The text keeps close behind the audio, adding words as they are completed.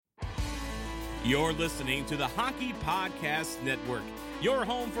You're listening to the Hockey Podcast Network, your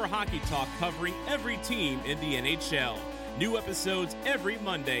home for hockey talk covering every team in the NHL. New episodes every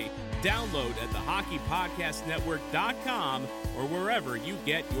Monday. Download at thehockeypodcastnetwork.com or wherever you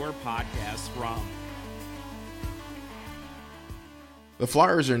get your podcasts from. The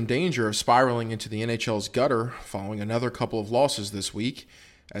Flyers are in danger of spiraling into the NHL's gutter following another couple of losses this week.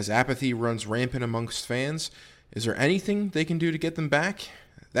 As apathy runs rampant amongst fans, is there anything they can do to get them back?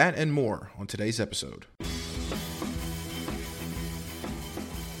 That and more on today's episode. Carry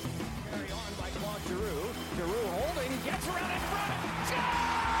on by Claude Giroux. Giroux holding, gets around in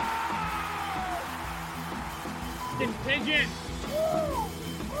front. Pigeon!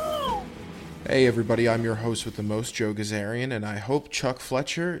 Hey everybody, I'm your host with the most, Joe Gazarian, and I hope Chuck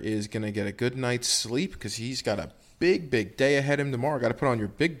Fletcher is going to get a good night's sleep because he's got a big day ahead of him tomorrow. Got to put on your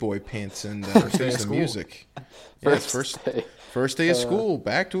big boy pants and face the music. Yeah, First day of school,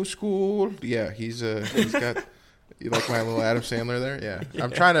 back to school. Yeah, he's got. You like my little Adam Sandler there? Yeah.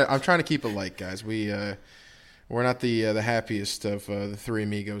 I'm trying to keep it light, guys. We're not the happiest of the three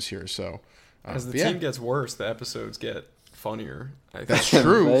amigos here. So as the team gets worse, the episodes get funnier. That's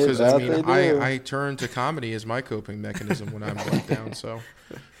true because I turn to comedy as my coping mechanism when I'm let down. So,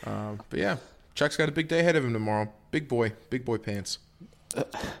 but yeah, Chuck's got a big day ahead of him tomorrow. Big boy pants. I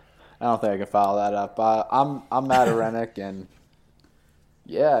don't think I can follow that up. I'm Matt Arenik, and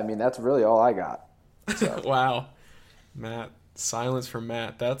yeah, I mean that's really all I got. So. Wow, Matt, silence from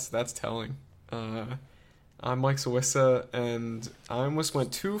Matt. That's telling. I'm Mike Sawissa, and I almost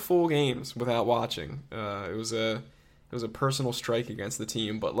went 2 full games without watching. It was a personal strike against the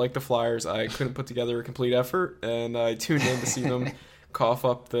team, but like the Flyers, I couldn't put together a complete effort, and I tuned in to see them cough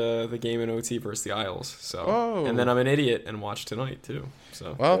up the game in OT versus the Isles. So, and then I'm an idiot and watched tonight too.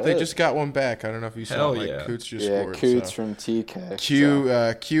 So, well, they just got one back. I don't know if you saw. Coots just scored. Coots from TK.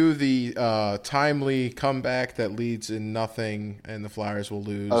 Cue the timely comeback that leads in nothing, and the Flyers will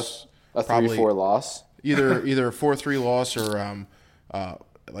lose a 3-4 loss. Either a 4-3 loss or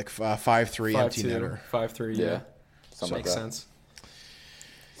 5-3 empty netter. 5-3. Yeah, something makes sense.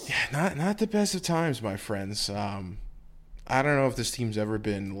 Yeah, not the best of times, my friends. I don't know if this team's ever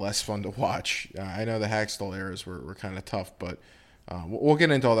been less fun to watch. I know the Hackstall eras were kind of tough, but we'll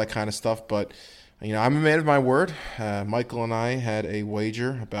get into all that kind of stuff. But, I'm a man of my word. Michael and I had a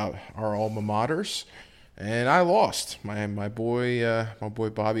wager about our alma maters, and I lost. My boy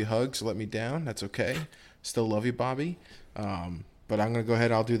Bobby Huggs let me down. That's okay. Still love you, Bobby. But I'm going to go ahead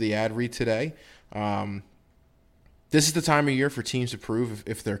and I'll do the ad read today. This is the time of year for teams to prove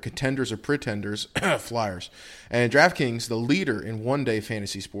if they're contenders or pretenders, Flyers. And DraftKings, the leader in one-day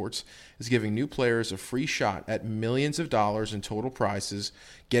fantasy sports, is giving new players a free shot at millions of dollars in total prizes.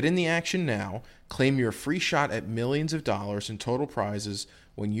 Get in the action now. Claim your free shot at millions of dollars in total prizes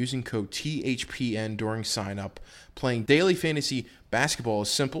when using code THPN during sign-up. Playing daily fantasy basketball is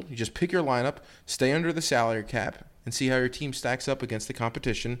simple. You just pick your lineup, stay under the salary cap, and see how your team stacks up against the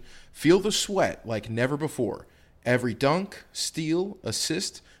competition. Feel the sweat like never before. Every dunk, steal,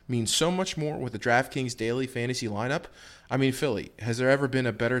 assist means so much more with the DraftKings daily fantasy lineup. I mean, Philly, has there ever been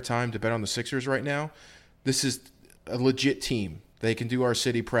a better time to bet on the Sixers right now? This is a legit team. They can do our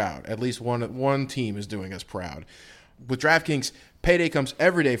city proud. At least one team is doing us proud. With DraftKings, payday comes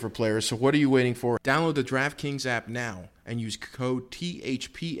every day for players, so what are you waiting for? Download the DraftKings app now and use code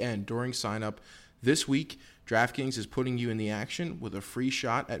THPN during sign-up. This week, DraftKings is putting you in the action with a free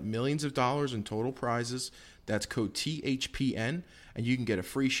shot at millions of dollars in total prizes. That's code THPN, and you can get a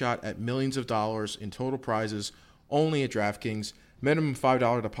free shot at millions of dollars in total prizes only at DraftKings. Minimum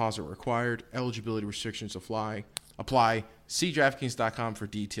 $5 deposit required. Eligibility restrictions apply. See DraftKings.com for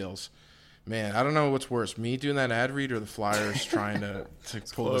details. Man, I don't know what's worse, me doing that ad read or the Flyers trying to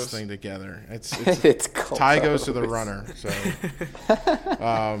pull close. This thing together. It's tie goes to the runner. So,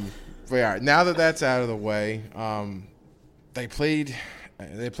 but yeah, now that that's out of the way, they played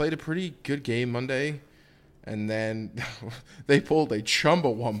a pretty good game Monday. And then they pulled a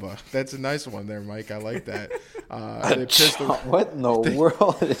Chumbawamba. That's a nice one there, Mike. I like that. What in the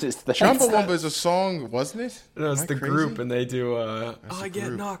world is that? Chumbawamba is a song, wasn't it? No, it's the crazy? Group, and they do I get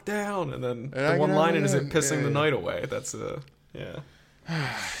group. Knocked down. And then the one line is it pissing the night away. That's yeah.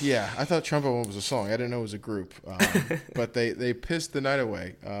 Yeah, I thought Chumbawamba was a song. I didn't know it was a group. But they pissed the night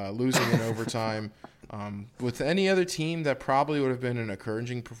away, losing in overtime. With any other team, that probably would have been an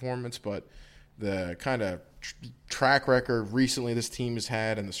encouraging performance, but the kind of track record recently this team has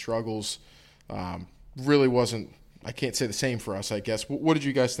had and the struggles really wasn't, I can't say the same for us, I guess. What did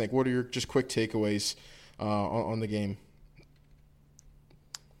you guys think? What are your just quick takeaways on the game?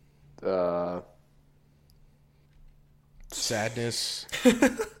 sadness.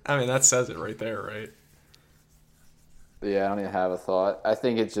 I mean, that says it right there, right? Yeah, I don't even have a thought. I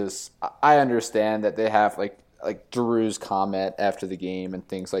think it's just I understand that they have like Drew's comment after the game and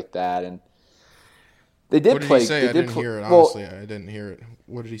things like that, and they did What did play. he say? They I did didn't pl- hear it. well, Honestly, I didn't hear it.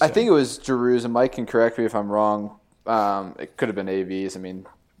 What did he say? I think it was Drew's, and Mike can correct me if I'm wrong. It could have been AV's. I mean,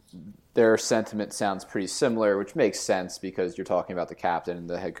 their sentiment sounds pretty similar, which makes sense because you're talking about the captain and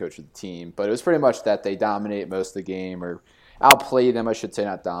the head coach of the team. But it was pretty much that they dominate most of the game, or outplayed them, I should say,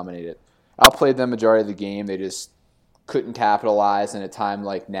 not dominated. Outplayed them majority of the game. They just couldn't capitalize. In a time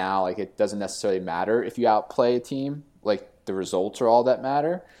like now, like it doesn't necessarily matter if you outplay a team. Like the results are all that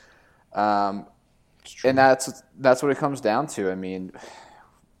matter. And that's what it comes down to. I mean,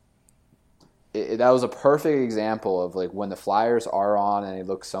 that was a perfect example of like when the Flyers are on and they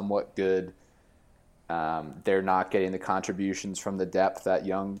look somewhat good, they're not getting the contributions from the depth, that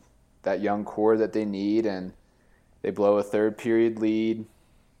young core that they need, and they blow a third period lead.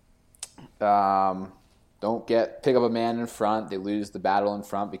 Don't pick up a man in front. They lose the battle in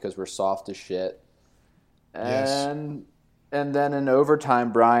front because we're soft as shit. And then in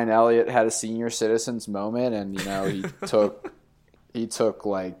overtime, Brian Elliott had a senior citizens moment, and he took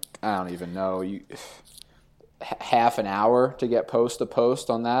like, I don't even know, half an hour to get post to post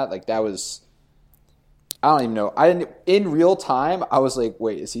on that. Like that was, I don't even know. In real time, I was like,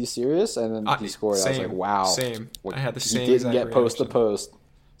 wait, is he serious? And then he scored. I was like, wow. Same. I had the same. He didn't get post to post.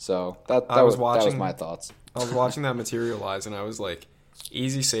 So that was my thoughts. I was watching that materialize, and I was like,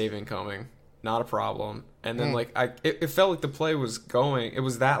 easy save incoming, not a problem. And then it felt like the play was going. It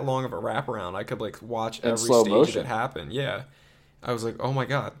was that long of a wraparound. I could like watch every slow stage motion. that happened. Yeah, I was like, oh my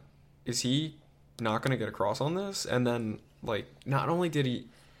god, is he not going to get across on this? And then like, not only did he,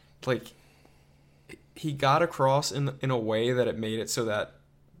 like, he got across in a way that it made it so that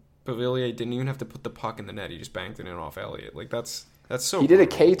Beauvillier didn't even have to put the puck in the net. He just banked it in off Elliott. Like that's so. He did a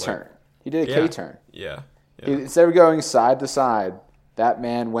brutal. K-turn. He did a K-turn. Yeah. Instead of going side to side, that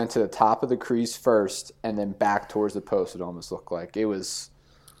man went to the top of the crease first and then back towards the post. It almost looked like it was.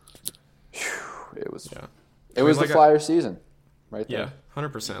 It was the Flyer season, right there. Yeah,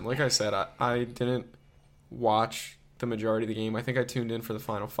 100%. Like I said, I didn't watch the majority of the game. I think I tuned in for the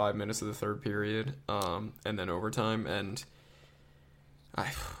final 5 minutes of the third period, and then overtime. And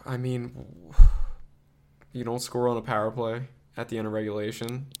I mean, you don't score on a power play at the end of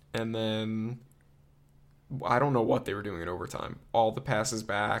regulation, and then I don't know what they were doing in overtime. All the passes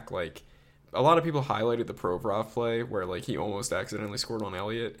back, like a lot of people highlighted the Provorov play where like he almost accidentally scored on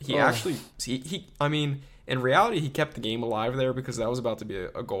Elliott. I mean, in reality, he kept the game alive there because that was about to be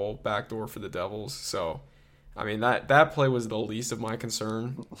a goal backdoor for the Devils. So, I mean, that play was the least of my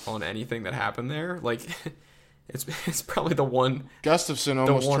concern on anything that happened there. Like, it's probably the one. Gustafsson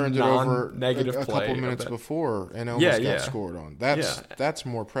almost turned it over a play couple minutes before and almost got scored on. That's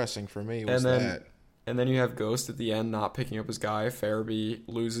more pressing for me. And then you have Ghost at the end not picking up his guy. Farabee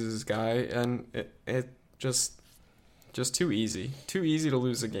loses his guy, and it just too easy. Too easy to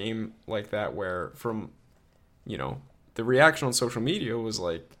lose a game like that where the reaction on social media was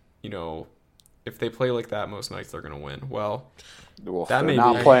like, if they play like that most nights, they're going to win. Well, that may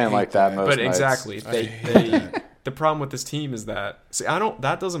not be, playing like that most but nights. Exactly. The problem with this team is that,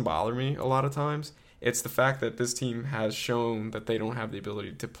 that doesn't bother me a lot of times. It's the fact that this team has shown that they don't have the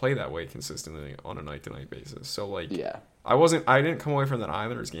ability to play that way consistently on a night-to-night basis. So, like, I didn't come away from that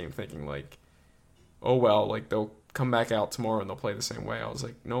Islanders game thinking, like, oh, well, like, they'll come back out tomorrow and they'll play the same way. I was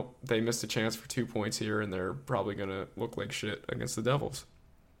like, nope, they missed a chance for 2 points here, and they're probably going to look like shit against the Devils.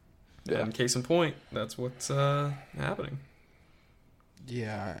 Yeah. And case in point, that's what's happening.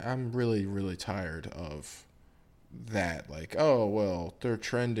 Yeah, I'm really, really tired of that. Like, oh, well, they're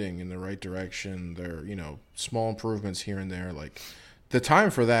trending in the right direction. They're, small improvements here and there. Like, the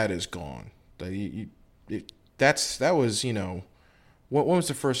time for that is gone. That was, what was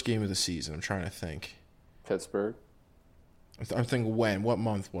the first game of the season? I'm trying to think. Pittsburgh. I'm thinking when? What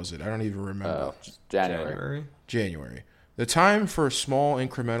month was it? I don't even remember. January. The time for small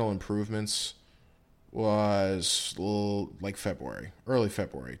incremental improvements was like February, early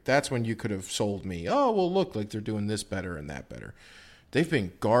February. That's when you could have sold me, oh, well, look, like they're doing this better and that better. They've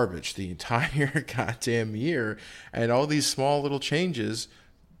been garbage the entire goddamn year, and all these small little changes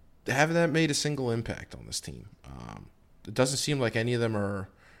haven't made a single impact on this team. It doesn't seem like any of them are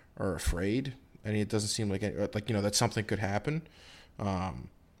afraid, and it doesn't seem like that something could happen. I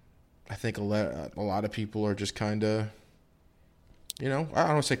think a lot of people are just kind of, I don't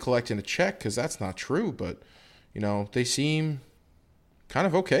want to say collecting a check because that's not true, but, they seem kind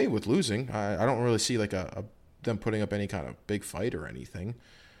of okay with losing. I don't really see like them putting up any kind of big fight or anything.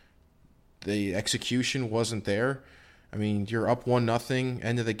 The execution wasn't there. I mean, you're up 1-0,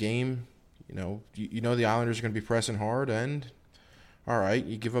 end of the game. You know the Islanders are going to be pressing hard, and all right,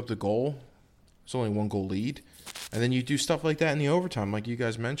 you give up the goal. It's only 1-goal lead. And then you do stuff like that in the overtime, like you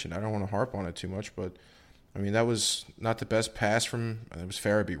guys mentioned. I don't want to harp on it too much, but, I mean, that was not the best pass from – it was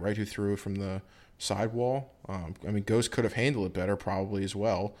Farabee, right, who threw it from the sidewall. I mean, Ghost could have handled it better probably as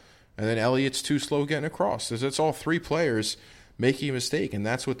well. And then Elliott's too slow getting across. It's all three players making a mistake, and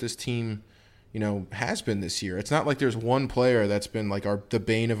that's what this team – has been this year. It's not like there's one player that's been like the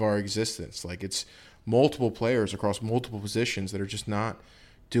bane of our existence. Like, it's multiple players across multiple positions that are just not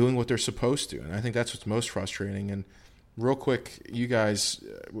doing what they're supposed to. And I think that's what's most frustrating. And real quick, you guys,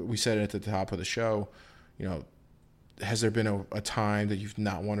 we said it at the top of the show, has there been a time that you've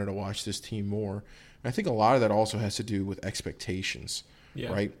not wanted to watch this team more? And I think a lot of that also has to do with expectations,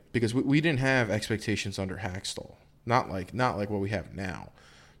 right? Because we didn't have expectations under Hackstall. Not like what we have now.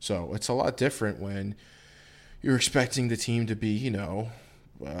 So it's a lot different when you're expecting the team to be,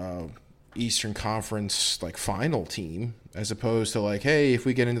 Eastern Conference like final team, as opposed to like, hey, if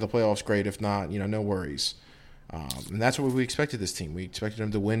we get into the playoffs, great. If not, no worries. And that's what we expected this team. We expected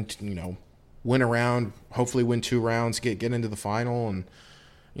them to win, win a round, hopefully win 2 rounds, get into the final, and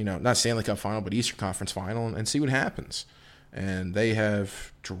not Stanley Cup final, but Eastern Conference final, and see what happens. And they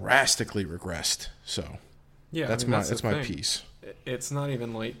have drastically regressed. So that's my piece. It's not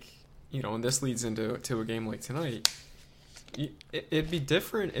even like, and this leads into a game like tonight. It'd be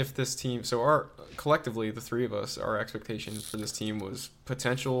different if this team, so collectively, the three of us, our expectation for this team was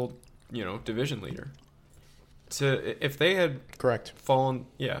potential, division leader. If they had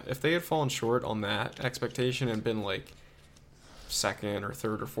fallen short on that expectation and been like second or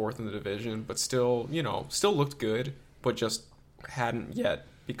third or fourth in the division, but still looked good, but just hadn't yet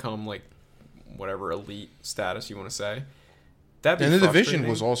become like whatever elite status you want to say. And the division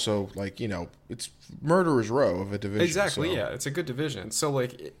was also like, it's murderer's row of a division. Exactly, so. Yeah, it's a good division. So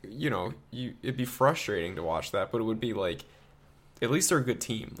like, it'd be frustrating to watch that, but it would be like, at least they're a good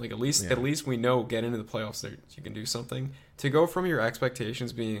team. Like at least we know get into the playoffs that you can do something. To go from your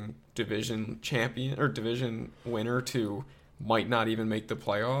expectations being division champion or division winner to might not even make the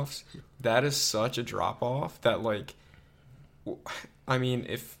playoffs, that is such a drop off that like, I mean,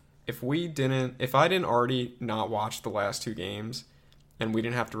 if I didn't already not watch the last 2 games and we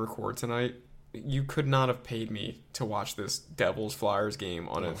didn't have to record tonight, you could not have paid me to watch this Devils Flyers game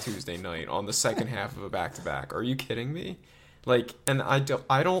on a Tuesday night on the second half of a back-to-back. Are you kidding me? Like, and I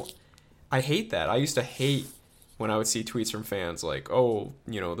hate that. I used to hate when I would see tweets from fans like, oh,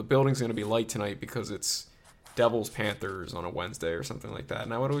 the building's going to be light tonight because it's Devils Panthers on a Wednesday or something like that.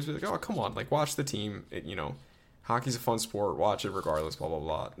 And I would always be like, oh, come on, like watch the team, hockey's a fun sport. Watch it regardless. Blah blah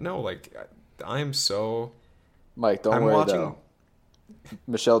blah. No, like I am so. Mike, don't worry though.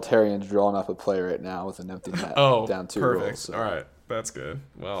 Michel Therrien's drawing up a play right now with an empty net. Down 2 perfect. goals. So. All right, that's good.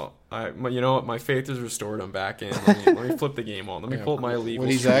 Well, you know what? My faith is restored. I'm back in. Let me flip the game on. Let me pull up my illegal.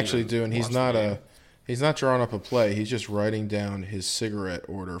 What he's actually doing, he's not drawing up a play. He's just writing down his cigarette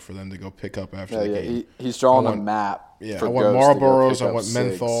order for them to go pick up after the game. He's drawing a map. Yeah, for I want Marlboros. I want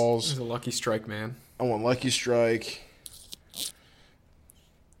menthols. He's a Lucky Strike man. I want Lucky Strike.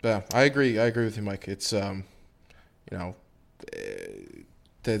 Yeah, I agree with you, Mike. It's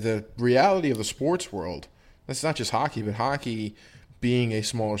the reality of the sports world. That's not just hockey, but hockey being a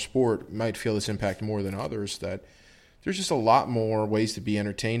smaller sport might feel this impact more than others. That there's just a lot more ways to be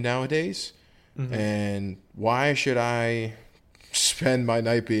entertained nowadays. Mm-hmm. And why should I spend my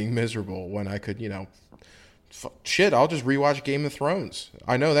night being miserable when I could, I'll just rewatch Game of Thrones.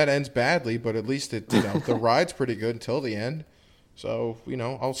 I know that ends badly, but at least the ride's pretty good until the end. So,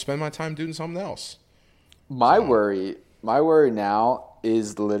 I'll spend my time doing something else. My worry now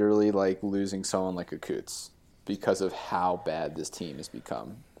is literally like losing someone like a Coots because of how bad this team has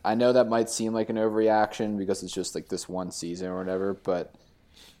become. I know that might seem like an overreaction because it's just like this one season or whatever, but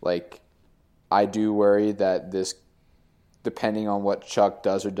like I do worry that this, depending on what Chuck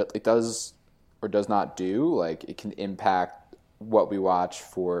does or does not do, like it can impact what we watch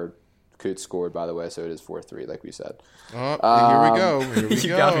for. Coots scored, by the way, so it is 4-3, like we said. Oh, here we go. You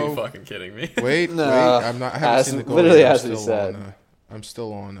gotta be fucking kidding me. Wait. I haven't seen the goal. Literally, as we said. I'm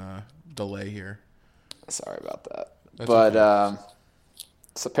still on delay here. Sorry about that. That's but okay.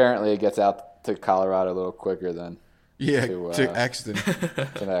 So apparently it gets out to Colorado a little quicker than to Exton.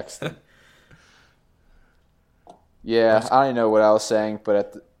 To Exton. Yeah, I don't even know what I was saying,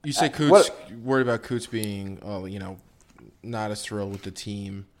 but you say Coots worried about Coots being, not as thrilled with the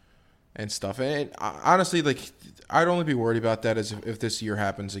team and stuff. And honestly, like, I'd only be worried about that as if this year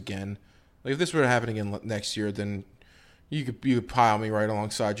happens again. Like, if this were to happen again next year, then you could pile me right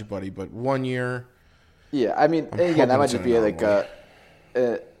alongside you, buddy. But 1 year, Yeah, I mean, again, that might just be like way.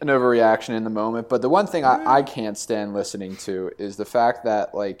 an overreaction in the moment. But the one thing I can't stand listening to is the fact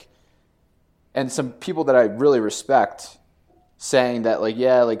that, like, and some people that I really respect saying that, like,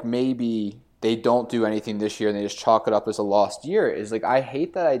 yeah, like maybe they don't do anything this year and they just chalk it up as a lost year is like, I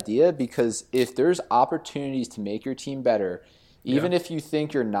hate that idea, because if there's opportunities to make your team better, even if you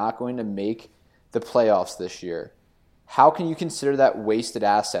think you're not going to make the playoffs this year, how can you consider that wasted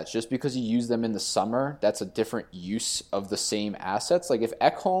assets just because you use them in the summer? That's a different use of the same assets. Like if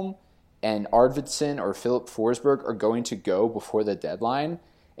Ekholm and Arvidsson or Philip Forsberg are going to go before the deadline,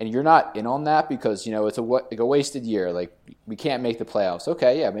 and you're not in on that because, you know, it's like a wasted year, like we can't make the playoffs.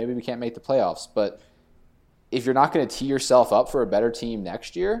 Okay, yeah, maybe we can't make the playoffs, but if you're not going to tee yourself up for a better team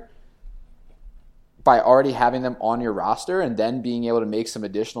next year by already having them on your roster and then being able to make some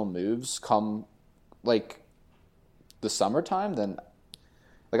additional moves come like the summertime, then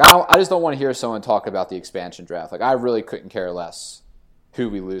like I just don't want to hear someone talk about the expansion draft. Like I really couldn't care less who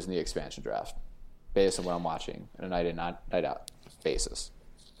we lose in the expansion draft based on what I'm watching on a night in, night out basis.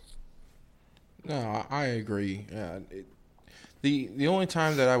 No, I agree. The only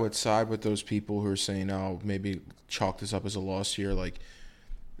time that I would side with those people who are saying, "Oh, maybe chalk this up as a lost year," like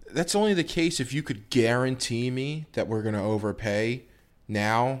that's only the case if you could guarantee me that we're going to overpay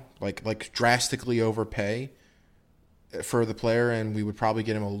now, like drastically overpay for the player, and we would probably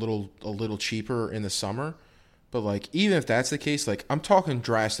get him a little cheaper in the summer. But like even if that's the case, like I'm talking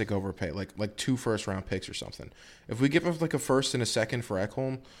drastic overpay, like 2 first-round picks or something. If we give up like a first and a second for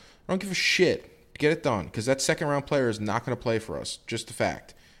Ekholm, I don't give a shit. Get it done, because that second-round player is not going to play for us. Just a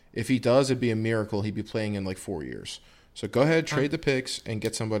fact. If he does, it'd be a miracle. He'd be playing in like 4 years. So go ahead, trade the picks, and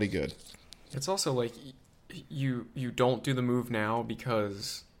get somebody good. It's also like you don't do the move now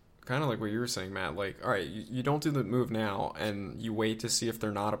because kind of like what you were saying, Matt. Like, all right, you don't do the move now, and you wait to see if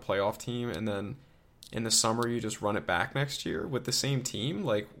they're not a playoff team, and then in the summer you just run it back next year with the same team,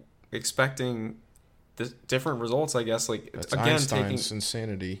 like expecting the different results. I guess like That's again Einstein's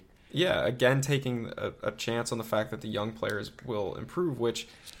insanity. Yeah, again, taking a chance on the fact that the young players will improve, which,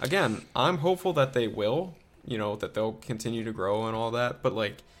 again, I'm hopeful that they will, you know, that they'll continue to grow and all that. But,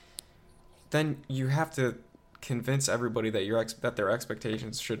 like, then you have to convince everybody that that their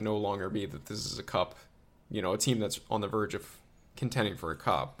expectations should no longer be that this is a cup, you know, a team that's on the verge of contending for a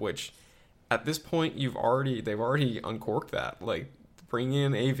cup, which at this point they've already uncorked that. Like,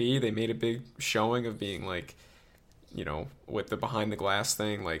 bringing in AV, they made a big showing of being, like, you know, with the behind the glass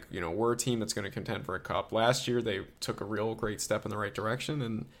thing, like, you know, we're a team that's going to contend for a cup. Last year, they took a real great step in the right direction,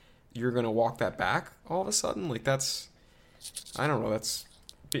 and you're going to walk that back all of a sudden? Like, that's, I don't know, it's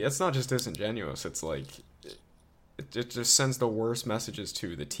not just disingenuous. It's like, it just sends the worst messages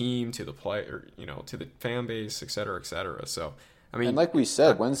to the team, to the player, you know, to the fan base, et cetera, et cetera. So, I mean, and like we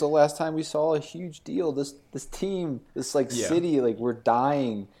said, when's the last time we saw a huge deal? This team, this like city, like we're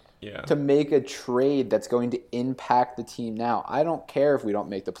dying to make a trade that's going to impact the team now. I don't care if we don't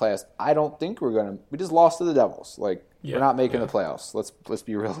make the playoffs. I don't think we're going to. We just lost to the Devils. Like, we're not making the playoffs. Let's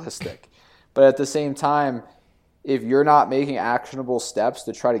be realistic. But at the same time, if you're not making actionable steps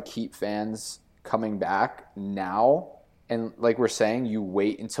to try to keep fans coming back now, and like we're saying, you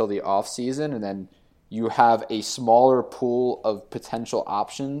wait until the off season and then you have a smaller pool of potential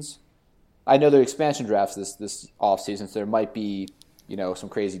options. I know there are expansion drafts this off season, so there might be, you know, some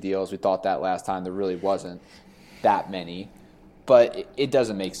crazy deals. We thought that last time. There really wasn't that many. But it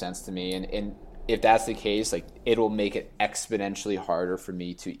doesn't make sense to me. And if that's the case, like, it will make it exponentially harder for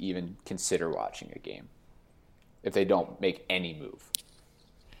me to even consider watching a game if they don't make any move.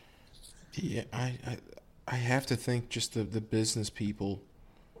 Yeah, I have to think just the business people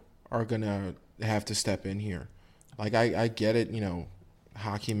are going to have to step in here. Like, I get it, you know,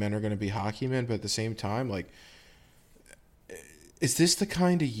 hockey men are going to be hockey men, but at the same time, like, is this the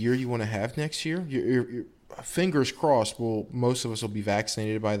kind of year you want to have next year? You're fingers crossed. Well, most of us will be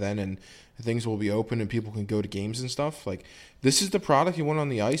vaccinated by then, and things will be open, and people can go to games and stuff. Like, this is the product you want on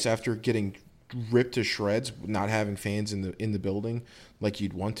the ice after getting ripped to shreds, not having fans in the building like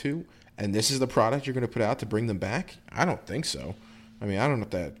you'd want to, and this is the product you're going to put out to bring them back? I don't think so. I mean, I don't know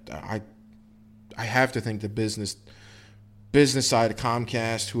if that. I have to think the business side of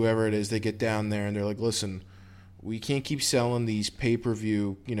Comcast, whoever it is, they get down there and they're like, listen, we can't keep selling these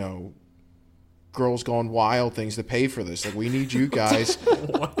pay-per-view, you know, Girls Gone Wild things to pay for this. Like, we need you guys.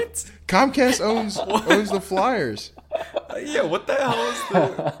 What? Comcast owns the Flyers. Yeah, what the hell is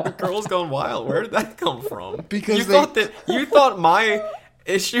the Girls Gone Wild? Where did that come from? Because you thought my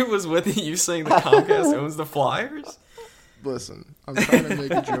issue was with you saying that Comcast owns the Flyers? Listen, I'm trying to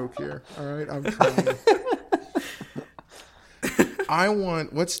make a joke here. All right, I'm trying. I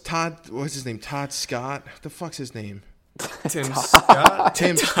want what's his name? Todd Scott. What the fuck's his name? Tim Scott.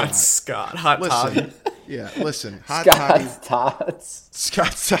 Tim Todd Scott. Hot Toddy. Listen, yeah, listen. Hot Toddy. Scott Tots.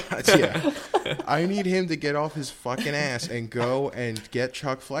 Scott Todd, yeah. I need him to get off his fucking ass and go and get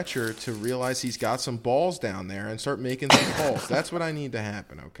Chuck Fletcher to realize he's got some balls down there and start making some calls. That's what I need to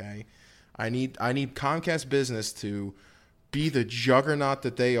happen, okay? I need Comcast Business to be the juggernaut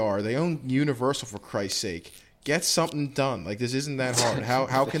that they are. They own Universal, for Christ's sake. Get something done. Like, this isn't that hard.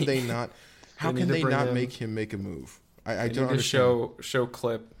 How can they not make him make a move? I don't understand. Show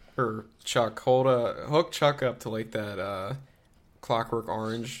clip or hook Chuck up to like that Clockwork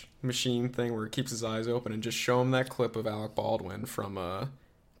Orange machine thing where it keeps his eyes open, and just show him that clip of Alec Baldwin from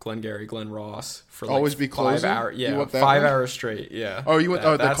Glenn Ross for like always be closing. 5 hours. Yeah, 5 hours straight. Yeah. Oh, you want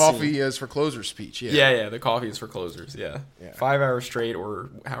the coffee is for closer speech. Yeah. Yeah. The coffee is for closers. Yeah. 5 hours straight, or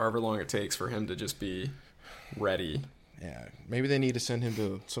however long it takes for him to just be ready. Yeah, maybe they need to send him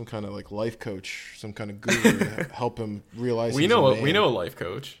to some kind of like life coach, some kind of guru to help him realize. We know a life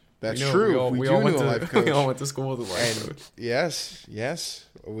coach. That's true. We do know a life coach. We all went to school with a life coach. Yes,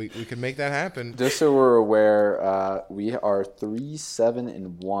 we can make that happen. Just so we're aware, we are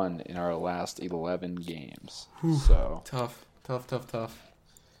 3-7-1 in our last 11 games. So tough. I'm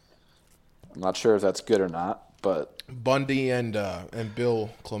not sure if that's good or not, but Bundy and Bill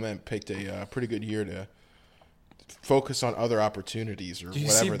Clement picked a pretty good year to focus on other opportunities or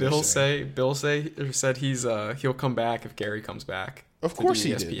whatever. Did you see Bill said he'll come back if Gary comes back. Of course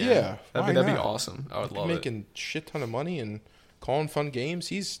he did. Yeah, that'd be awesome. I would love making shit ton of money and calling fun games.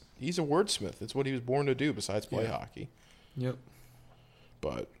 He's a wordsmith. It's what he was born to do besides play hockey. Yep.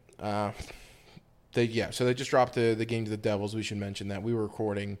 But they just dropped the game to the Devils. We should mention that we were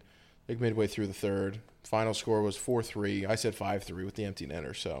recording like midway through the third. Final score was 4-3. I said 5-3 with the empty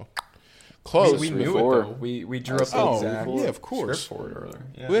netter. So. Close. We knew it though. We drew up the exact of course. script for it earlier.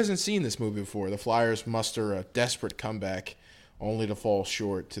 Yeah. Who hasn't seen this movie before? The Flyers muster a desperate comeback, only to fall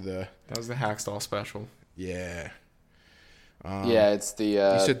short to the. That was the Hackstall special. Yeah. It's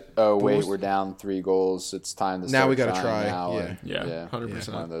the. We're down 3 goals. It's time to start. Now we got to try. Now yeah,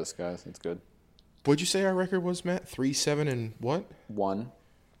 100%. One of those guys. That's good. What'd you say our record was, Matt? 3-7 and what? 1.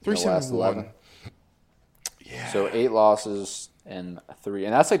 3-7-1. Yeah. So 8 losses and 3,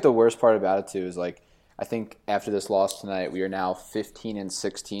 and that's like the worst part about it too. Is like I think after this loss tonight, we are now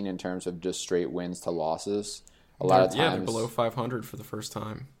 15-16 in terms of just straight wins to losses. A lot of times, they're below 500 for the first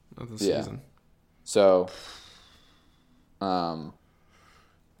time of the season. So,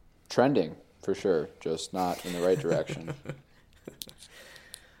 trending for sure, just not in the right direction.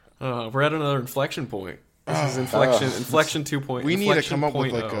 We're at another inflection point. This is inflection 2.0. We need to come up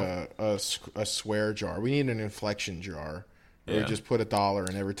with like a swear jar. We need an inflection jar. Where we just put $1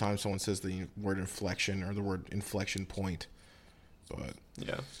 in every time someone says the word inflection or the word inflection point. But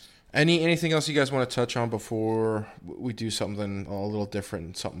yeah. Anything else you guys want to touch on before we do something a little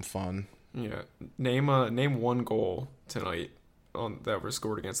different, something fun? Yeah. Name one goal tonight that was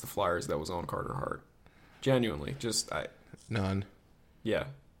scored against the Flyers that was on Carter Hart. Genuinely, none. Yeah.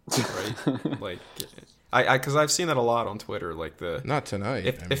 Right. Like. Because I've seen that a lot on Twitter, like not tonight.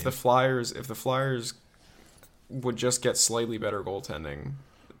 If the Flyers would just get slightly better goaltending,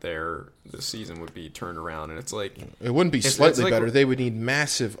 the season would be turned around, and it's like it wouldn't be slightly better. They would need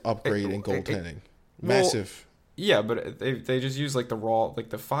massive upgrade in goaltending. Massive. Yeah, but they just use like the raw, like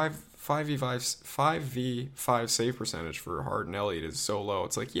the 5v5 save percentage for Hart and Elliott is so low.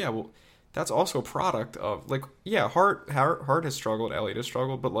 It's like, yeah, well, that's also a product of like, yeah, Hart has struggled, Elliott has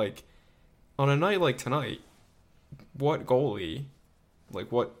struggled, but like. On a night like tonight, what goalie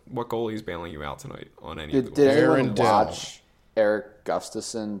is bailing you out tonight on any of the goals? Did anyone watch Erik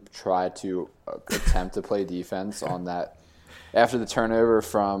Gustafsson try to attempt to play defense on that after the turnover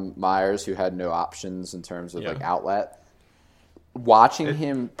from Myers, who had no options in terms of like outlet? Watching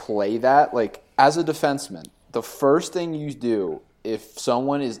him play that, like as a defenseman, the first thing you do if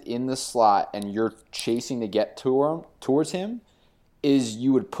someone is in the slot and you're chasing to get towards him, is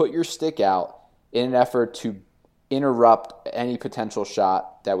you would put your stick out in an effort to interrupt any potential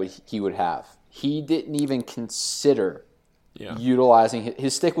shot that he would have. He didn't even consider utilizing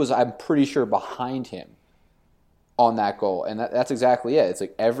his stick was, I'm pretty sure, behind him on that goal. And that's exactly it. It's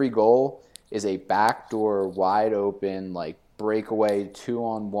like every goal is a backdoor, wide open, like breakaway,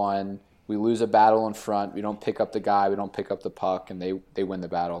 2-on-1. We lose a battle in front. We don't pick up the guy. We don't pick up the puck, and they win the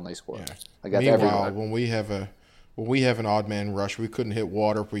battle and they score. Yeah. Like that's Meanwhile, everywhere. when we have an odd man rush, we couldn't hit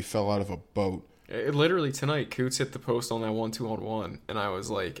water if we fell out of a boat. Literally tonight, Coots hit the post on that 1-2-on-1, and I was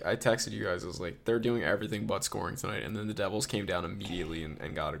like, I texted you guys. I was like, they're doing everything but scoring tonight, and then the Devils came down immediately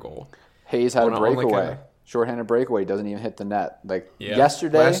and got a goal. Hayes had a breakaway. shorthanded breakaway, doesn't even hit the net. Like Yeah.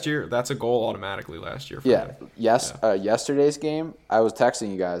 yesterday, Last year, that's a goal automatically last year for him. Yesterday's game, I was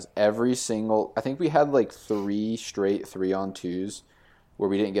texting you guys every single. I think we had like 3 straight 3-on-2s where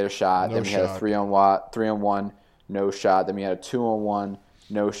we didn't get a shot. No then we had a shot. 3-on-1, no shot. Then we had a 2-on-1,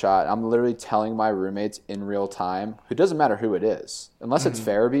 no shot. I'm literally telling my roommates in real time, who doesn't matter who it is, unless it's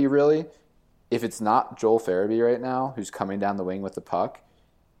Farabee really. If it's not Joel Farabee right now, who's coming down the wing with the puck,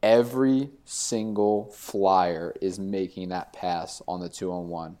 every single Flyer is making that pass on the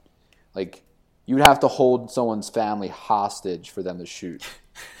 2-on-1. Like, you'd have to hold someone's family hostage for them to shoot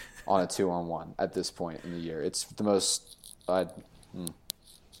on a 2-on-1 at this point in the year. It's the most.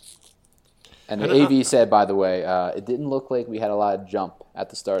 And the AV said, by the way, it didn't look like we had a lot of jump at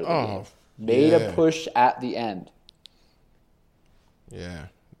the start of the game. Made a push at the end. Yeah,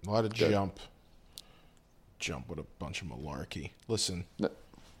 a lot of jump with a bunch of malarkey. Listen,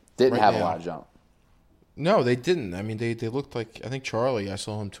 Didn't Right have now. a lot of jump. no, they didn't. I mean, they looked like, I think Charlie, I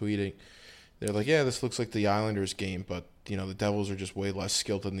saw him tweeting. They're like, yeah, this looks like the Islanders game, but the Devils are just way less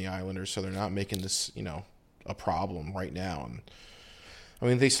skilled than the Islanders, so they're not making this a problem right now. And I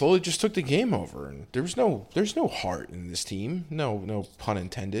mean, they slowly just took the game over, and there's no heart in this team. No pun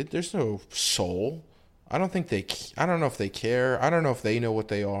intended. There's no soul. I don't know if they care. I don't know if they know what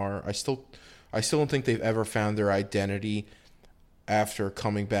they are. I still don't think they've ever found their identity after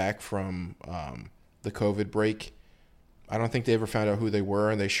coming back from the COVID break. I don't think they ever found out who they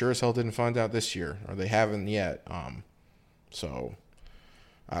were, and they sure as hell didn't find out this year, or they haven't yet. So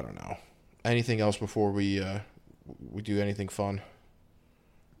I don't know. Anything else before we do anything fun?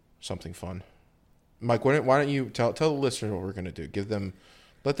 Something fun. Mike, why don't you tell the listeners what we're gonna do?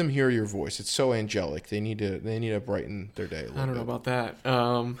 Let them hear your voice. It's so angelic. They need to brighten their day a little bit. I don't know about that.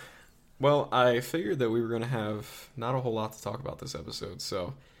 Well, I figured that we were going to have not a whole lot to talk about this episode,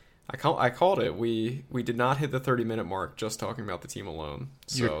 so I called it. We did not hit the 30-minute mark just talking about the team alone.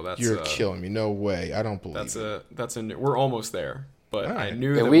 So You're killing me. No way. I don't believe it. We're almost there, but All I right.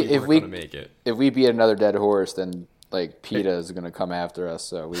 knew that we weren't going to make it. If we beat another dead horse, then like PETA is going to come after us.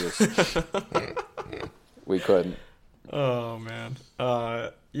 So we couldn't. Oh man.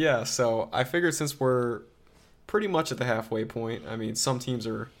 Yeah. So I figured since we're pretty much at the halfway point, I mean, some teams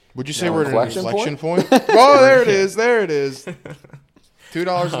are. Would you say Now we're at an inflection inflection point? Oh, there it is. There it is. $2 in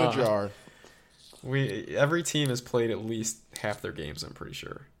a jar. Every team has played at least half their games, I'm pretty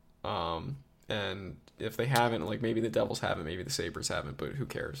sure. And if they haven't, like maybe the Devils haven't, maybe the Sabres haven't, but who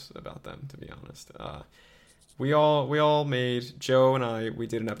cares about them, to be honest. We all made, Joe and I, we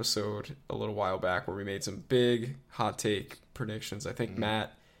did an episode a little while back where we made some big hot take predictions. I think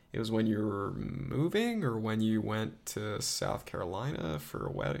Matt, it was when you were moving or when you went to South Carolina for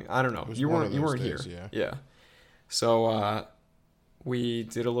a wedding. I don't know. You weren't here. days, Yeah. So we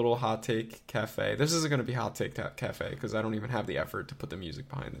did a little hot take cafe. This isn't going to be hot take cafe because I don't even have the effort to put the music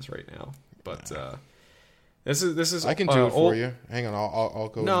behind this right now. But this is I can do it for you. Hang on, I'll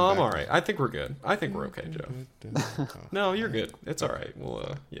go. No, I'm back. all right. I think we're good. I think we're okay, Joe. No, you're good. It's all right.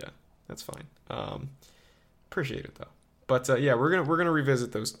 Well, yeah, that's fine. Appreciate it though. But yeah, we're gonna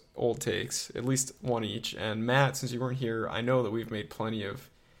revisit those old takes, at least one each. And Matt, since you weren't here, I know that we've made plenty of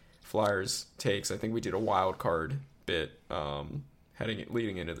Flyers takes. I think we did a wild card bit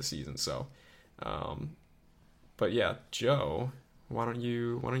leading into the season. So, but yeah, Joe, why don't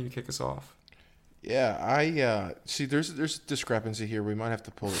you kick us off? Yeah, I see. There's discrepancy here. We might have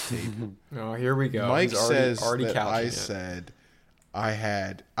to pull the tape. Oh, here we go. Mike He's already says that couching I it. said I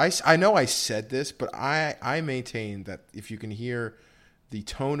had. I know I said this, but I maintain that if you can hear the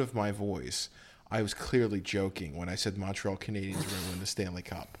tone of my voice, I was clearly joking when I said Montreal Canadiens were going to win the Stanley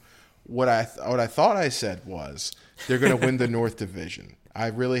Cup. What I thought I said was they're going to win the North Division. I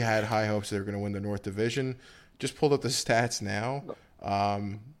really had high hopes they were going to win the North Division. Just pulled up the stats now.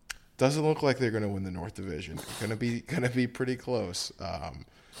 Doesn't look like they're going to win the North Division. Going to be pretty close.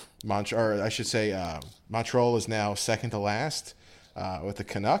 Montreal is now second to last with the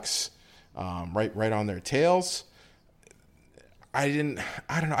Canucks, right on their tails. I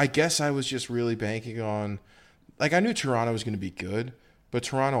don't know. I guess I was just really banking on, like, I knew Toronto was going to be good, but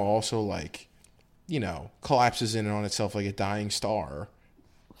Toronto also, like, collapses in on itself like a dying star.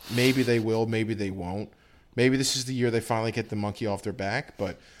 Maybe they will, maybe they won't. Maybe this is the year they finally get the monkey off their back.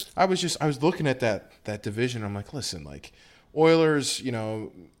 But I was looking at that division. I'm like, listen, like, Oilers,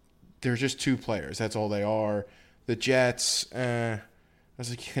 they're just two players. That's all they are. The Jets, I was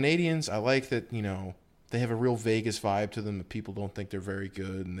like, Canadians, I like that, they have a real Vegas vibe to them that people don't think they're very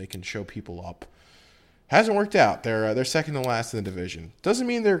good and they can show people up. Hasn't worked out. They're second to last in the division. Doesn't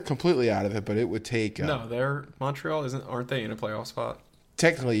mean they're completely out of it, but it would take. No, Montreal aren't they in a playoff spot?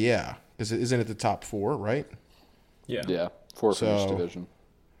 Technically, yeah. because isn't it the top 4, right? Yeah. Yeah, 4 from each So- division.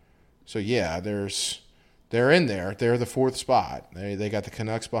 So yeah, they're in there. They're the 4th spot. They got the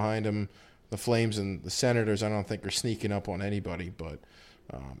Canucks behind them. The Flames and the Senators, I don't think, are sneaking up on anybody, but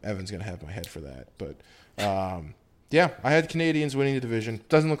Evan's going to have my head for that. But, yeah, I had Canadians winning the division.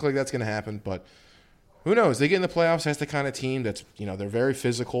 Doesn't look like that's going to happen, but who knows? They get in the playoffs. That's the kind of team that's, they're very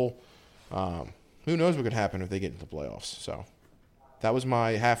physical. Who knows what could happen if they get into the playoffs. So that was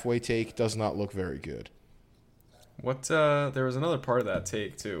my halfway take. Does not look very good. There was another part of that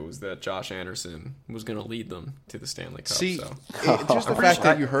take, too, was that Josh Anderson was going to lead them to the Stanley Cup. See, So just the fact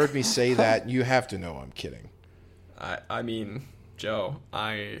that you heard me say that, you have to know I'm kidding. I mean, Joe,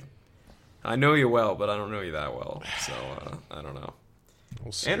 I know you well, but I don't know you that well. So I don't know.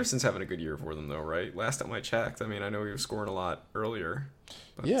 We'll see. Anderson's having a good year for them, though, right? Last time I checked, I mean, I know he was scoring a lot earlier.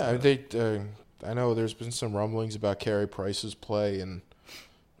 But, Yeah, I know there's been some rumblings about Carey Price's play and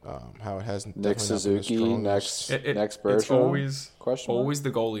how it hasn't. Nick definitely not been Suzuki, his strongest. next It's Bergeron? Question mark? always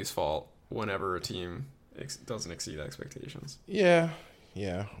the goalie's fault whenever a team doesn't exceed expectations. Yeah.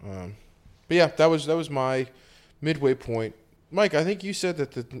 But yeah, that was my midway point. Mike, I think you said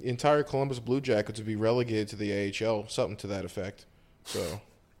that the entire Columbus Blue Jackets would be relegated to the AHL, something to that effect. So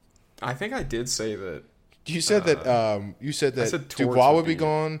I think I did say that. you said that I said Torts Dubois would would be be-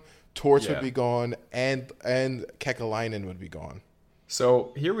 gone, Torts Yeah. would be gone, and Kekalainen would be gone.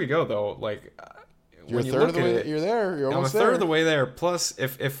 So here we go, though. Like You're when a you third of look the at way. it, You're there. You're I'm a almost third there. of the way there. Plus,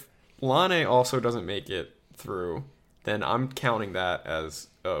 if Lane also doesn't make it through, then I'm counting that as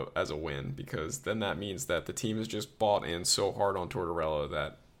a win, because then that means that the team has just bought in so hard on Tortorella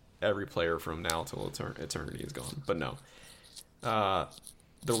that every player from now till eternity is gone. But no,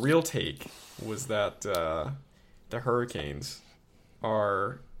 the real take was that the Hurricanes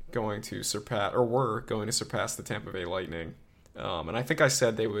are going to surpass, or were going to surpass, the Tampa Bay Lightning, and I think I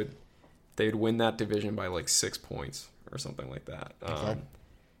said they'd win that division by like 6 points or something like that. Okay.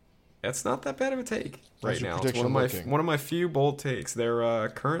 It's not that bad of a take How's right your now. It's prediction looking? one of my few bold takes. They're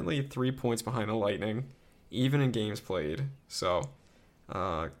currently 3 points behind the Lightning, even in games played. So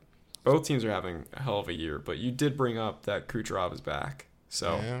both teams are having a hell of a year. But you did bring up that Kucherov is back,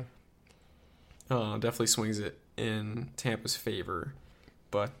 so Yeah. definitely swings it in Tampa's favor.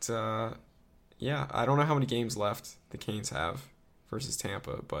 But yeah, I don't know how many games left the Canes have versus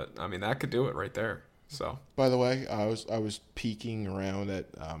Tampa, but I mean that could do it right there. So By the way, I was peeking around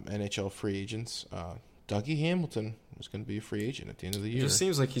at NHL free agents. Dougie Hamilton was going to be a free agent at the end of the it year. just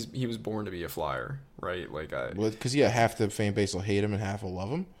seems like he was born to be a Flyer, right? Like Because half the fan base will hate him and half will love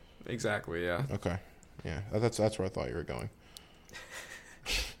him. exactly, yeah. Okay, yeah, that's where I thought you were going.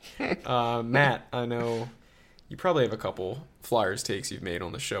 Matt, I know you probably have a couple Flyers takes you've made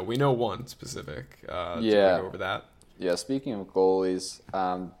on the show. We know one specific. Do you Yeah. wanna go over that? Yeah, speaking of goalies,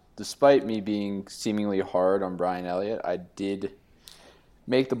 despite me being seemingly hard on Brian Elliott, I did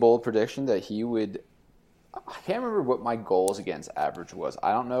make the bold prediction that he would. I can't remember what my goals against average was.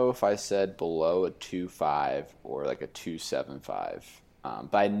 I don't know if I said below a 2.5 or like a 2.75.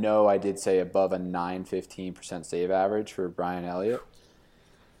 But I know I did say above a 9.15% save average for Brian Elliott,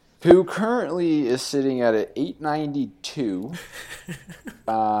 who currently is sitting at an 892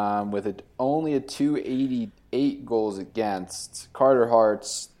 with only a 288 goals against. Carter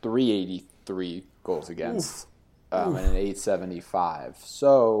Hart's 383 goals against and an 875.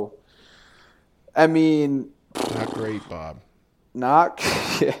 So, I mean, Not great, Bob. not.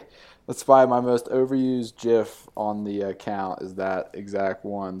 That's why my most overused GIF on the account is that exact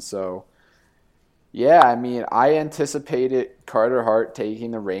one. So, yeah, I mean, I anticipated Carter Hart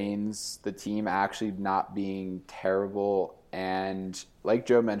taking the reins, the team actually not being terrible, and like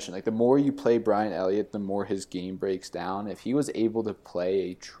Joe mentioned, like the more you play Brian Elliott, the more his game breaks down. If he was able to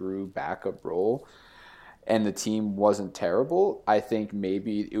play a true backup role and the team wasn't terrible, I think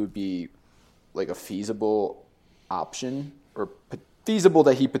maybe it would be like a feasible option, or feasible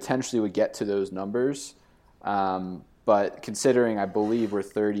that he potentially would get to those numbers. But considering I believe we're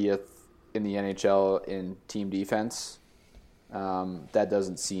 30th in the NHL in team defense, that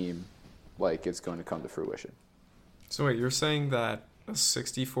doesn't seem like it's going to come to fruition. So wait, you're saying that a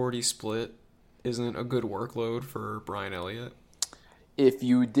 60-40 split isn't a good workload for Brian Elliott? If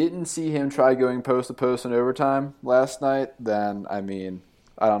you didn't see him try going post to post in overtime last night, then, I mean,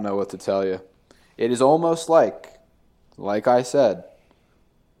 I don't know what to tell you. It is almost like I said,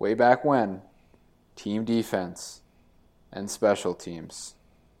 way back when, team defense and special teams.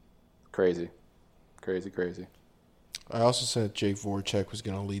 Crazy. Crazy. I also said Jake Voracek was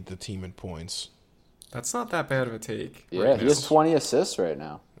going to lead the team in points. That's not that bad of a take. Yeah, right he now. has 20 assists right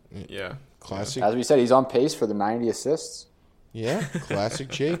now. Yeah. Classic. As we said, he's on pace for the 90 assists. Yeah, classic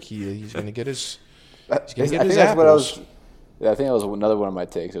Jake. He's gonna get his. I He's gonna think get his that's what I apples. was. Yeah, I think that was another one of my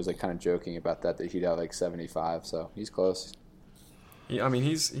takes. I was like kind of joking about that he'd have like 75. So he's close. Yeah, I mean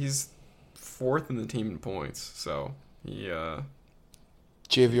he's fourth in the team in points, so he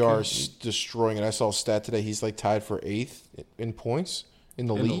JVR is destroying it. I saw a stat today. He's like tied for 8th in points in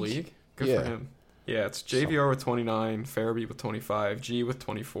the in league. the league. Good Yeah. for him. Yeah, it's JVR with 29, Farabee with 25, G with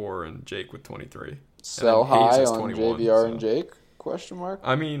 24, and Jake with 23. Sell And then Hayes high has on 21, JVR so- and Jake? Question mark.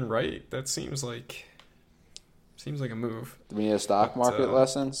 I mean, right? That seems like a move. Do we need a stock But, market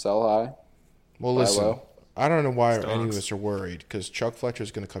lesson? Sell high. Well, Buy listen, low? I don't know why any of Stocks. us are worried because Chuck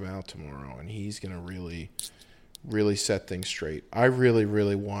Fletcher's going to come out tomorrow and he's going to really set things straight. I really,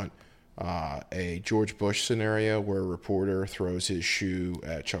 really want a George Bush scenario where a reporter throws his shoe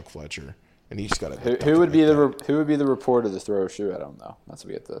at Chuck Fletcher and he's got to. Who would be the reporter to throw a shoe at him though? That's what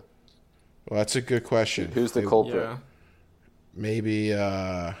we get to. Well, that's a good question. Who's the culprit? Yeah. Maybe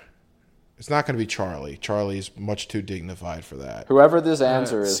it's not going to be Charlie. Charlie's much too dignified for that. Whoever this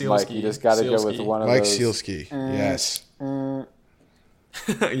answer is, Mike, Sealski. you just got to go with Sealski. one of Mike those. Sealski. Yes. Yeah,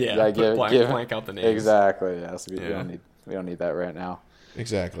 Yeah, blank out the names. Exactly. Yes, we Yeah. don't need that right now.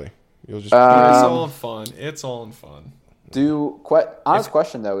 Exactly. You'll just. It's Um, all in fun. It's all in fun. Honest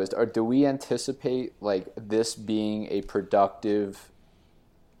question though is, do we anticipate like this being a productive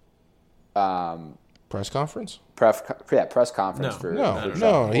press conference? press conference No. for No, for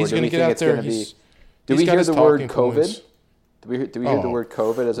no. Chuck? He's Or going do to we get think out it's there. gonna be- He's Do he's we got hear his the word talking COVID? points. Do we hear the Oh. word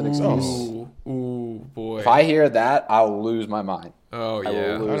COVID as an excuse? Ooh, boy. If I hear that, I'll lose my mind. Oh I will yeah, lose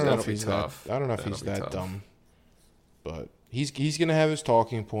I don't know that'll if be he's tough. that. I don't know if That'll he's be that tough. dumb, but he's gonna have his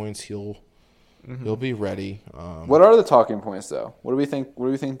talking points. He'll be ready. What are the talking points though? What do we think? What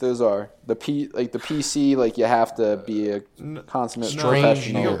do we think those are? The PC, like you have to be a consummate Strange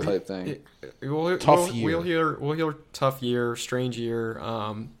professional year. type thing. Tough year. We'll hear tough year, strange year.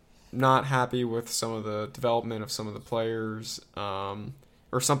 Not happy with some of the development of some of the players,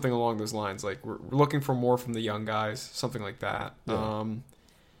 or something along those lines. Like we're looking for more from the young guys, something like that. Yeah.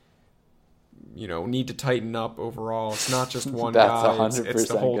 Need to tighten up overall. It's not just one That's guy. It's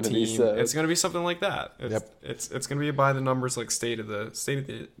the 100% whole gonna be team. said. It's going to be something like that. Yep. It's going to be a by the numbers, like state of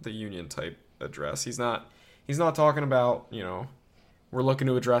the union type address. He's not talking about we're looking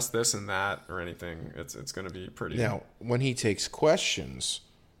to address this and that or anything. It's going to be pretty. Now, when he takes questions,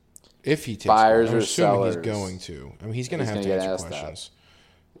 if he takes Buyers questions, I'm or assuming he's sellers? going to. I mean, he's going to He's have gonna to get answer asked that. questions.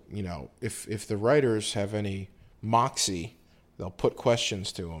 If the writers have any moxie, they'll put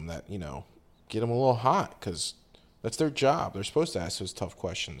questions to him that get him a little hot because that's their job. They're supposed to ask those tough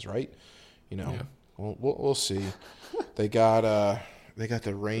questions, right? Yeah. We'll see. They got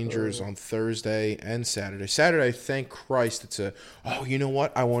the Rangers on Thursday and Saturday. Saturday, thank Christ, it's you know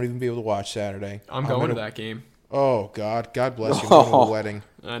what? I won't even be able to watch Saturday. I'm going to that game. Oh God bless you. I'm going to a wedding.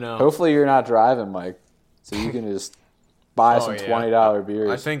 I know. Hopefully you're not driving, Mike, so you can just buy some yeah. $20 beers.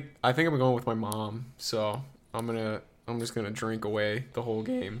 I think I'm going with my mom, so I'm just gonna drink away the whole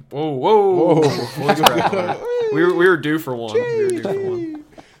game. Whoa! Holy crap. we were due for one.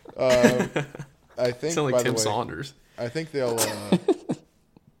 I think Sound by like the Tim way, Saunders. I think they'll.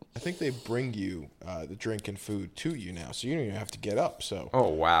 I think they bring you the drink and food to you now, so you don't even have to get up. So Oh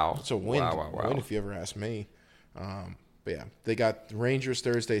wow! it's a win. Wow! Win if you ever ask me. But yeah, they got the Rangers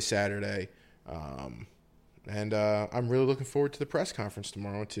Thursday, Saturday, and I'm really looking forward to the press conference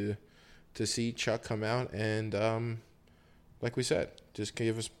tomorrow to see Chuck come out and, like we said, just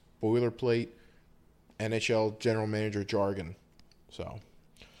give us boilerplate NHL general manager jargon. So,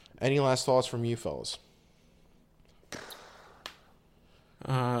 any last thoughts from you fellas?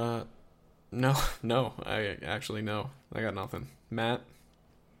 No. I actually no. I got nothing. Matt.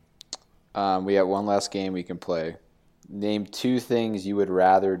 We got one last game we can play. Name 2 things you would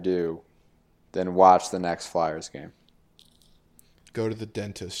rather do than watch the next Flyers game. Go to the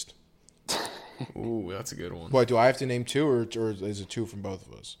dentist. Ooh, that's a good one. What, do I have to name 2 or is it 2 from both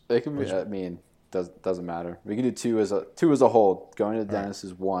of us? It can be. I mean, doesn't matter. We can do 2 as a whole. Going to the dentist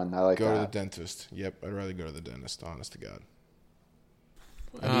is 1. I like Go to the that. dentist. Yep, I'd rather go to the dentist, honest to God.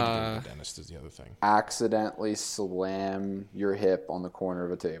 I need to go to the dentist is the other thing. Accidentally slam your hip on the corner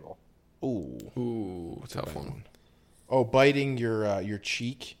of a table. Ooh, Tough one. Oh, biting your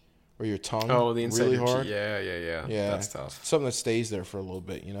cheek or your tongue Oh, the inside really of your hard? cheek. Yeah. Yeah, That's tough. Something that stays there for a little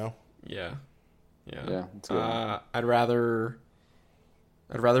bit, Yeah, it's a good one. I'd rather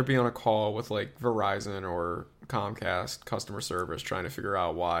I'd rather be on a call with like Verizon or Comcast customer service trying to figure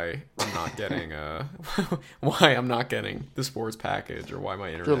out why I'm not getting the sports package or why my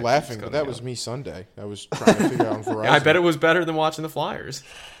internet. You're keeps laughing, but cutting that out. was me Sunday. I was trying to figure out on Verizon. Yeah, I bet it was better than watching the Flyers.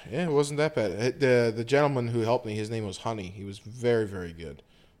 Yeah, it wasn't that bad. The gentleman who helped me, his name was Honey. He was very, very good.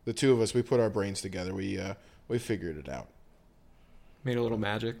 The two of us, we put our brains together. We figured it out. Made a little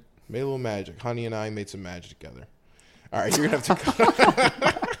magic. Made a little magic. Honey and I made some magic together. All right, you're going to have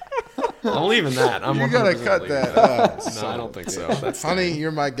to I'm leaving that. I'm you got to 100% cut leaving that. No, I don't think so. That's Honey, you're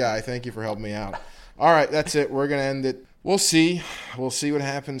my guy. Thank you for helping me out. All right, that's it. We're going to end it. We'll see. We'll see what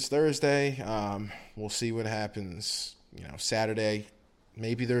happens Thursday. We'll see what happens, Saturday.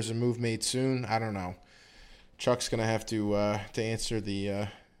 Maybe there's a move made soon. I don't know. Chuck's going to have to answer the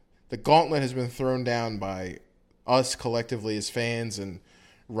gauntlet has been thrown down by us collectively as fans and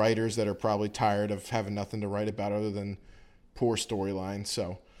writers that are probably tired of having nothing to write about other than poor storylines.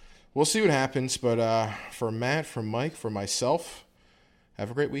 So we'll see what happens. But for Matt, for Mike, for myself, have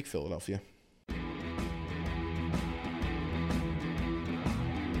a great week, Philadelphia.